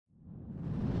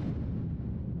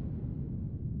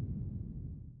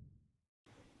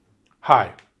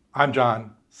Hi, I'm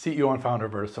John, CEO and founder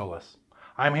of Solis.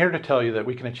 I'm here to tell you that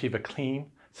we can achieve a clean,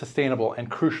 sustainable, and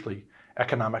crucially,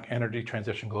 economic energy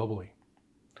transition globally.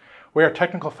 We are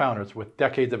technical founders with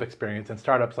decades of experience in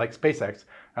startups like SpaceX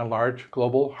and large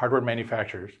global hardware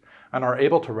manufacturers, and are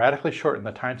able to radically shorten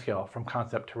the timescale from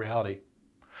concept to reality.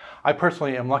 I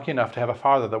personally am lucky enough to have a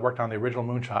father that worked on the original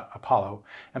moonshot, Apollo,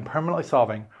 and permanently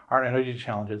solving our energy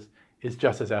challenges is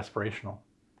just as aspirational.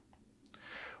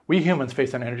 We humans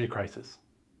face an energy crisis.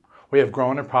 We have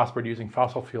grown and prospered using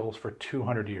fossil fuels for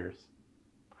 200 years.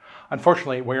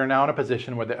 Unfortunately, we are now in a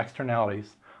position where the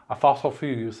externalities of fossil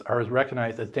fuel use are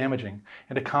recognized as damaging,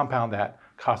 and to compound that,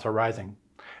 costs are rising,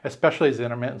 especially as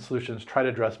intermittent solutions try to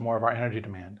address more of our energy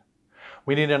demand.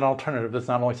 We need an alternative that's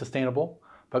not only sustainable,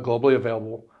 but globally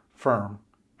available, firm,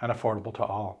 and affordable to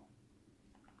all.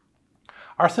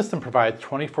 Our system provides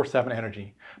 24/7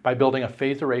 energy by building a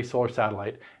phased array solar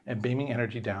satellite and beaming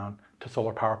energy down to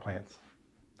solar power plants.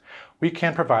 We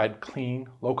can provide clean,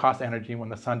 low-cost energy when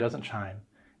the sun doesn't shine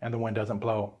and the wind doesn't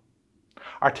blow.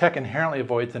 Our tech inherently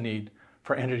avoids the need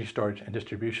for energy storage and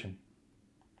distribution.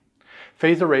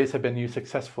 Phased arrays have been used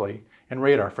successfully in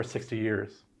radar for 60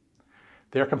 years.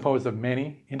 They are composed of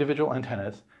many individual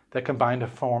antennas that combine to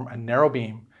form a narrow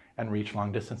beam and reach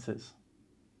long distances.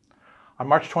 On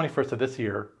March 21st of this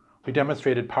year, we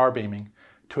demonstrated power beaming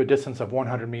to a distance of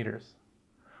 100 meters.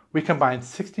 We combined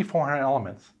 6,400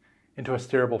 elements into a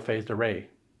steerable phased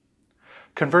array.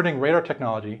 Converting radar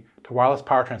technology to wireless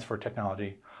power transfer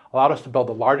technology allowed us to build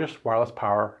the largest wireless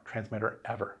power transmitter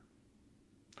ever.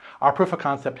 Our proof of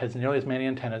concept has nearly as many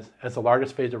antennas as the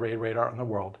largest phased array radar in the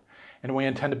world, and we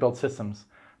intend to build systems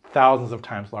thousands of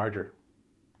times larger.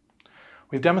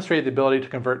 We've demonstrated the ability to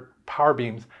convert power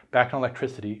beams back to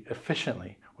electricity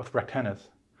efficiently with rectennas.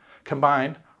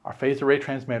 Combined, our phased array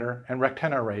transmitter and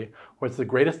rectenna array was the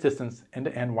greatest distance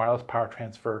end-to-end wireless power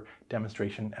transfer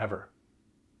demonstration ever.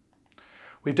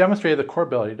 We've demonstrated the core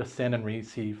ability to send and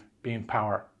receive beam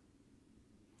power.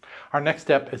 Our next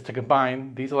step is to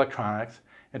combine these electronics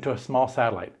into a small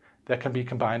satellite that can be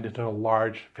combined into a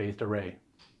large phased array.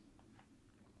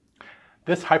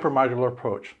 This hypermodular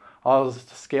approach allows us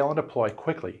to scale and deploy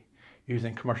quickly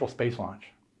using commercial space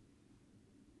launch.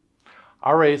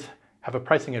 Our arrays have a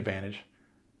pricing advantage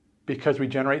because we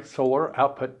generate solar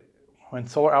output when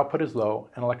solar output is low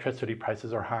and electricity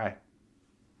prices are high.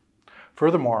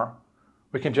 Furthermore,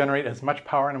 we can generate as much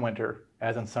power in winter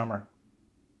as in summer.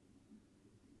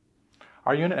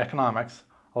 Our unit economics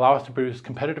allow us to produce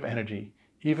competitive energy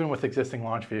even with existing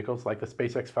launch vehicles like the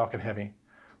SpaceX Falcon Heavy,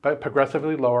 but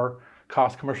progressively lower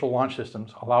cost commercial launch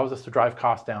systems allows us to drive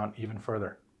costs down even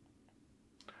further.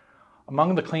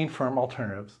 Among the clean, firm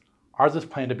alternatives, ours is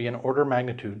planned to be an order of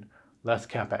magnitude less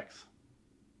CapEx.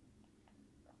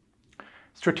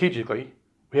 Strategically,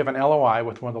 we have an LOI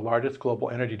with one of the largest global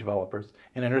energy developers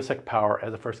in Intersect Power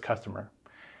as a first customer,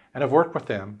 and have worked with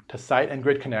them to site and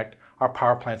grid connect our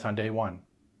power plants on day one.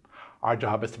 Our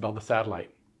job is to build the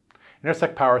satellite.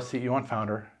 Intersect Power's CEO and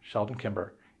founder, Sheldon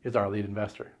Kimber, is our lead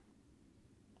investor.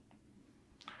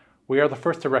 We are the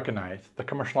first to recognize the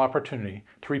commercial opportunity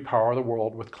to repower the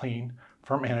world with clean,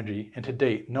 firm energy, and to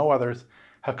date, no others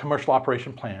have commercial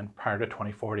operation planned prior to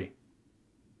 2040.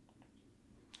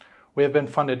 We have been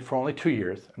funded for only 2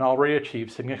 years and already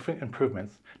achieved significant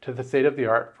improvements to the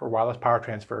state-of-the-art for wireless power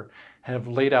transfer and have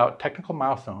laid out technical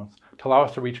milestones to allow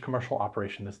us to reach commercial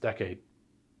operation this decade.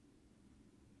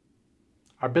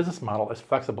 Our business model is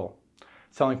flexible,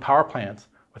 selling power plants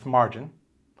with margin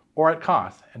or at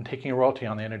cost and taking a royalty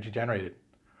on the energy generated.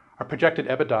 Our projected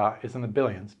EBITDA is in the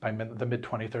billions by the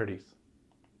mid-2030s.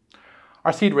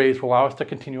 Our seed raise will allow us to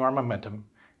continue our momentum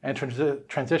and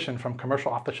transition from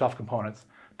commercial off-the-shelf components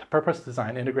to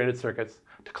purpose-designed integrated circuits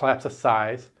to collapse the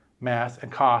size, mass,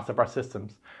 and cost of our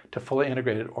systems to fully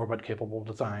integrated orbit-capable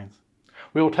designs.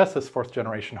 We will test this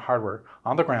fourth-generation hardware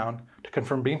on the ground to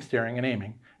confirm beam steering and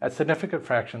aiming at significant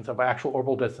fractions of actual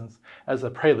orbital distance as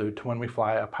a prelude to when we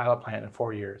fly a pilot plant in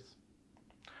 4 years.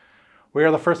 We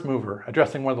are the first mover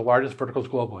addressing one of the largest verticals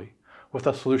globally with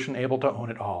a solution able to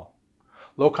own it all.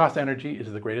 Low-cost energy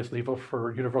is the greatest lever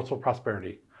for universal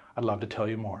prosperity. I'd love to tell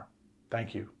you more.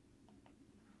 Thank you.